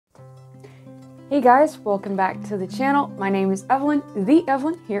Hey guys, welcome back to the channel. My name is Evelyn, the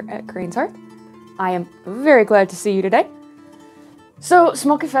Evelyn, here at CranesHearth. I am very glad to see you today. So,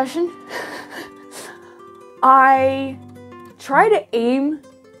 small confession. I try to aim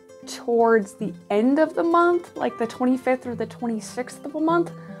towards the end of the month, like the 25th or the 26th of a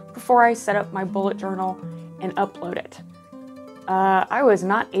month, before I set up my bullet journal and upload it. I was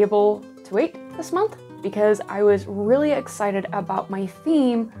not able to wait this month because I was really excited about my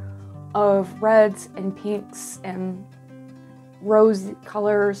theme of reds and pinks and rose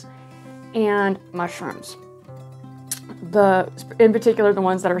colors and mushrooms. In particular, the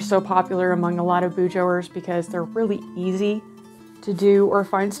ones that are so popular among a lot of Bujoers because they're really easy to do or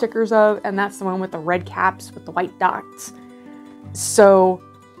find stickers of, and that's the one with the red caps with the white dots. So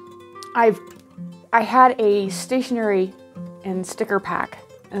I had a stationery and sticker pack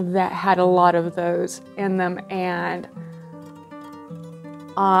that had a lot of those in them, and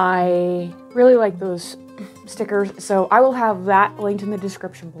I really like those stickers, so I will have that linked in the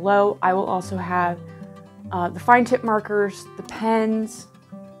description below. I will also have the fine tip markers, the pens,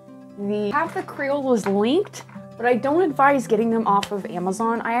 have the Crayolas linked, but I don't advise getting them off of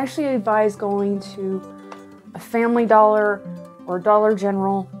Amazon. I actually advise going to a Family Dollar or Dollar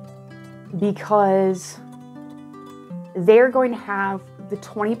General because they're going to have the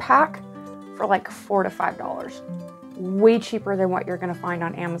 20 pack for like $4 to $5. Way cheaper than what you're going to find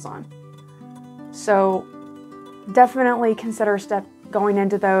on Amazon. So definitely consider going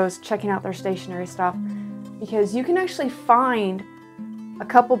into those, checking out their stationery stuff, because you can actually find a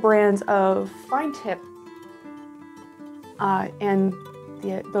couple brands of fine tip in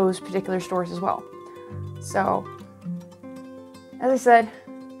those particular stores as well. So as I said,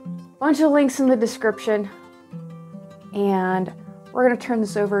 a bunch of links in the description, and we're going to turn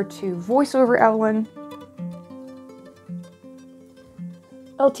this over to voiceover Evelyn.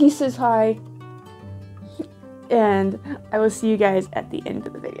 LT says hi, and I will see you guys at the end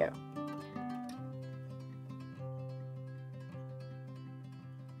of the video.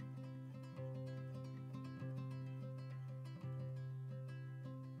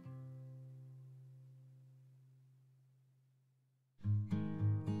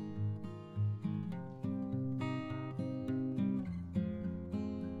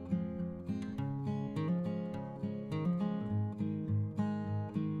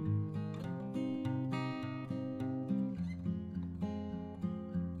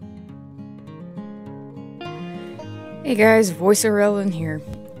 Hey guys, voiceover Ellen here.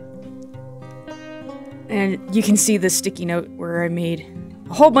 And you can see the sticky note where I made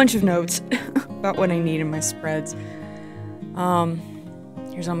a whole bunch of notes about what I need in my spreads.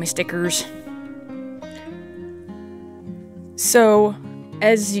 Here's all my stickers. So,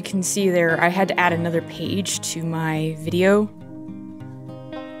 as you can see there, I had to add another page to my video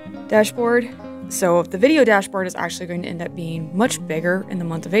dashboard. So the video dashboard is actually going to end up being much bigger in the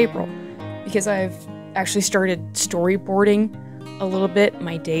month of April because I've actually started storyboarding a little bit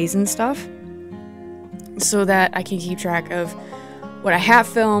my days and stuff so that I can keep track of what I have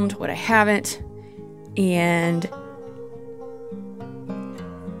filmed, what I haven't, and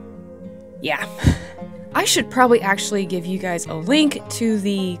yeah. I should probably actually give you guys a link to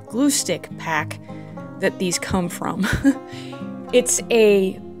the glue stick pack that these come from. It's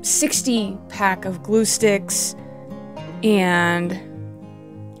a 60 pack of glue sticks, and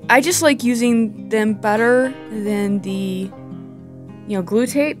I just like using them better than the, glue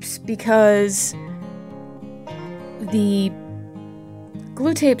tapes, because the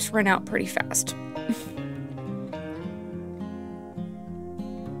glue tapes run out pretty fast.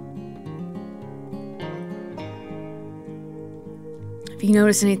 If you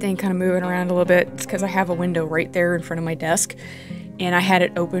notice anything kind of moving around a little bit, it's because I have a window right there in front of my desk, and I had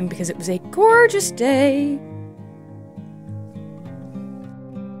it open because it was a gorgeous day.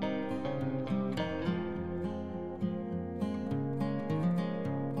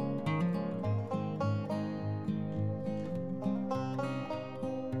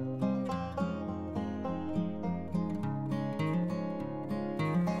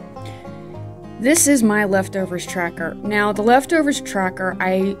 This is my leftovers tracker. Now, the leftovers tracker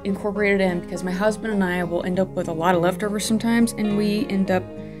I incorporated in because my husband and I will end up with a lot of leftovers sometimes, and we end up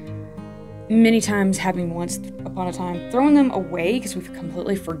many times having once upon a time throwing them away because we've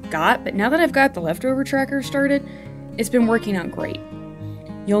completely forgot. But now that I've got the leftover tracker started, it's been working out great.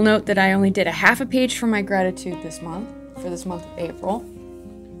 You'll note that I only did a half a page for my gratitude this month, for this month of April,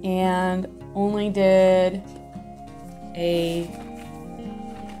 and only did a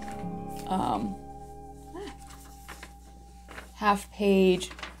half page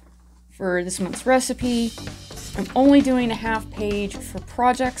for this month's recipe. I'm only doing a half page for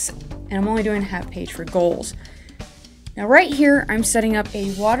projects and I'm only doing a half page for goals. Now right here, I'm setting up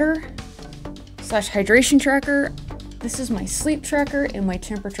a water / hydration tracker. This is my sleep tracker and my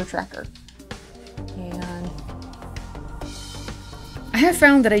temperature tracker. And I have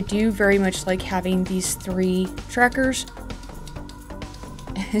found that I do very much like having these 3 trackers.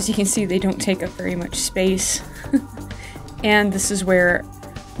 As you can see, they don't take up very much space. And this is where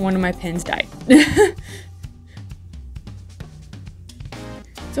one of my pens died.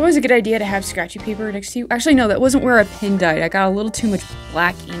 It's always a good idea to have scratchy paper next to you. Actually, no, that wasn't where a pen died. I got a little too much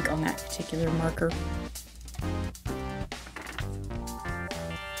black ink on that particular marker.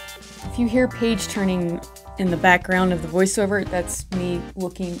 If you hear page turning in the background of the voiceover, that's me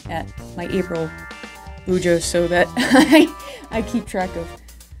looking at my April Bujo so that I keep track of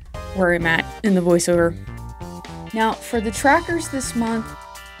where I'm at in the voiceover. Now, for the trackers this month,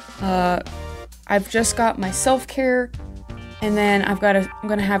 I've just got my self-care, and then I'm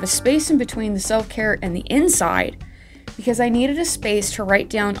gonna have a space in between the self-care and the inside, because I needed a space to write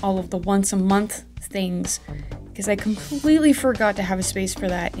down all of the once a month things, because I completely forgot to have a space for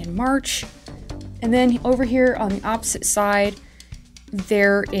that in March. And then over here on the opposite side,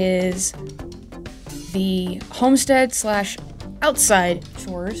 there is the homestead / outside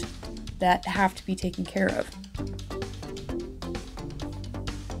chores that have to be taken care of.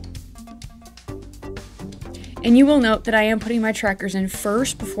 And you will note that I am putting my trackers in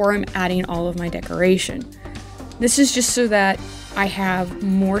first before I'm adding all of my decoration. This is just so that I have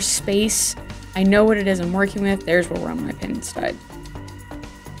more space. I know what it is I'm working with. There's where one of my pins died.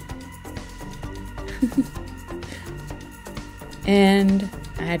 And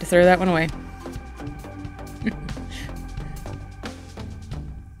I had to throw that one away.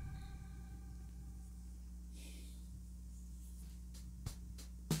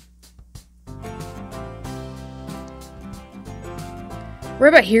 Right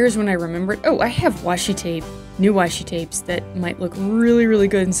about here is when I remembered, oh, I have washi tape, new washi tapes that might look really, really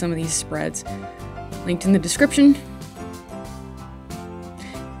good in some of these spreads. Linked in the description.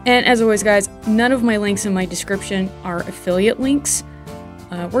 And as always, guys, none of my links in my description are affiliate links.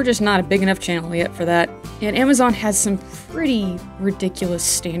 We're just not a big enough channel yet for that. And Amazon has some pretty ridiculous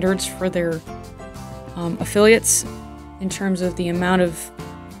standards for their affiliates in terms of the amount of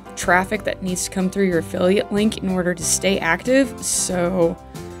traffic that needs to come through your affiliate link in order to stay active. So,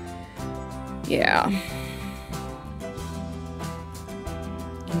 yeah.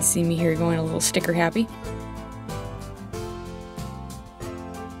 You can see me here going a little sticker happy.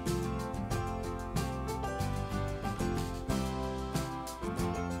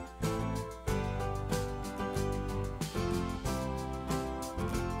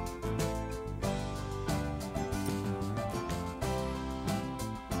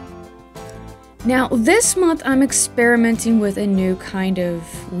 Now, this month I'm experimenting with a new kind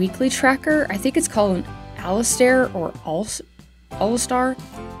of weekly tracker. I think it's called an Alastair or Alastair.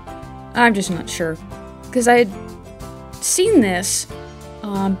 I'm just not sure. Because I had seen this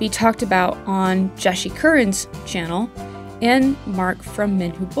be talked about on JashiCorrin's channel, and Mark from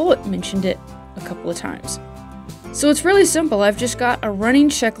MenWhoBullet mentioned it a couple of times. So it's really simple. I've just got a running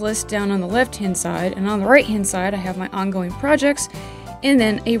checklist down on the left-hand side, and on the right-hand side I have my ongoing projects, and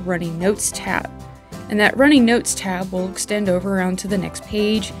then a running notes tab. And that running notes tab will extend over around to the next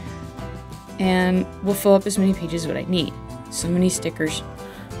page, and will fill up as many pages as what I need. So many stickers.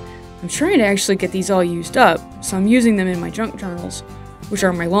 I'm trying to actually get these all used up, so I'm using them in my junk journals, which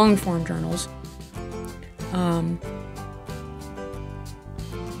are my long form journals.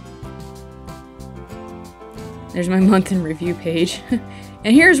 There's my month in review page.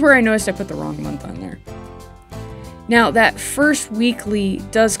 And here's where I noticed I put the wrong month on there. Now, that first weekly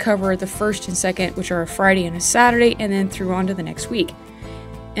does cover the first and second, which are a Friday and a Saturday, and then through on to the next week.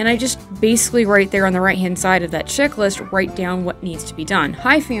 And I just basically right there on the right-hand side of that checklist write down what needs to be done.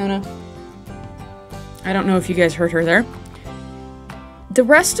 Hi, Fiona. I don't know if you guys heard her there. The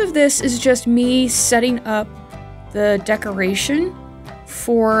rest of this is just me setting up the decoration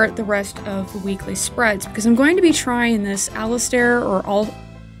for the rest of the weekly spreads, because I'm going to be trying this Alastair or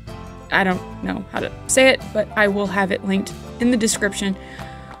I don't know how to say it, but I will have it linked in the description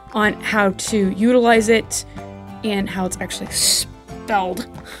on how to utilize it and how it's actually spelled.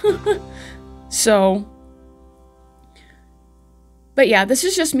 So, but yeah, this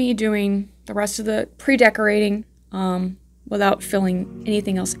is just me doing the rest of the pre-decorating without filling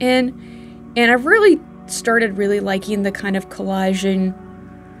anything else in. And I've really started really liking the kind of collage-y,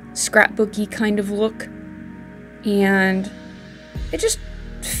 scrapbooky kind of look. And it just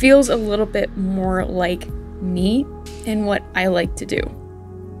feels a little bit more like me and what I like to do.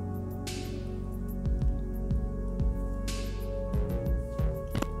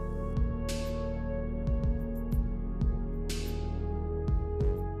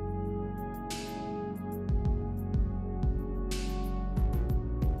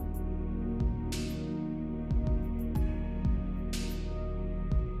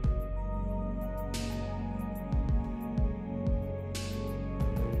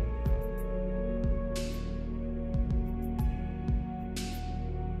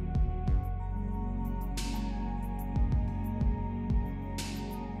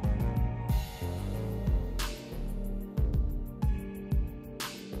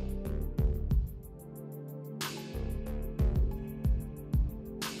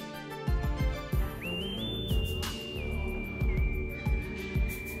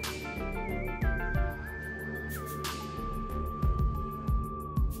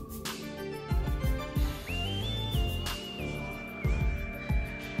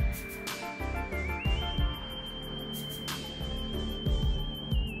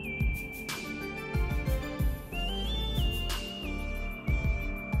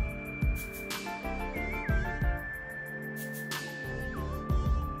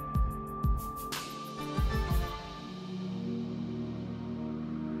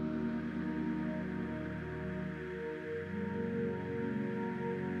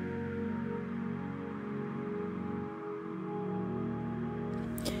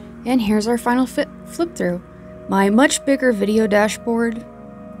 And here's our final flip through. My much bigger video dashboard,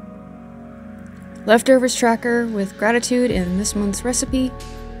 leftovers tracker with gratitude and this month's recipe,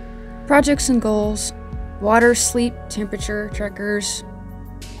 projects and goals, water, sleep, temperature trackers,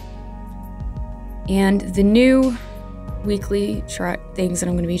 and the new weekly things that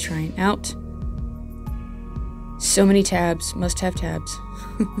I'm going to be trying out. So many tabs, must have tabs.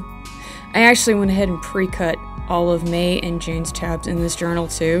 I actually went ahead and pre-cut all of May and Jane's tabs in this journal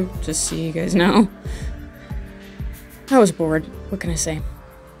too, just so you guys know. I was bored, what can I say?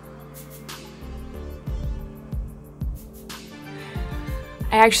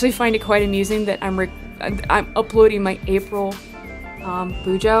 I actually find it quite amusing that I'm uploading my April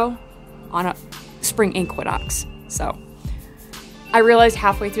Bujo on a spring equinox. So I realized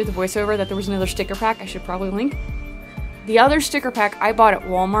halfway through the voiceover that there was another sticker pack I should probably link. The other sticker pack I bought at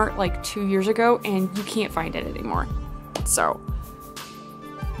Walmart like 2 years ago, and you can't find it anymore. So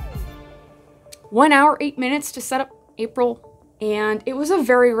 1 hour, 8 minutes to set up April, and it was a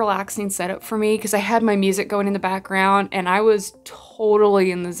very relaxing setup for me because I had my music going in the background and I was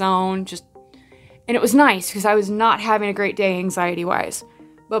totally in the zone. And it was nice because I was not having a great day anxiety-wise.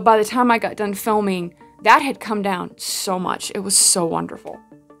 But by the time I got done filming, that had come down so much. It was so wonderful.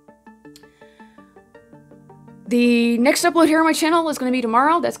 The next upload here on my channel is going to be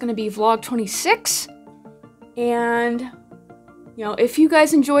tomorrow. That's going to be vlog 26. And, you know, if you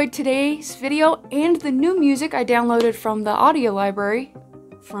guys enjoyed today's video and the new music I downloaded from the audio library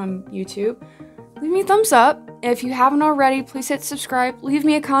from YouTube, leave me a thumbs up. If you haven't already, please hit subscribe, leave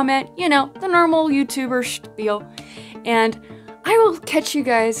me a comment, you know, the normal YouTuber spiel. And I will catch you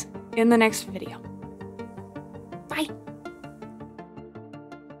guys in the next video. Bye.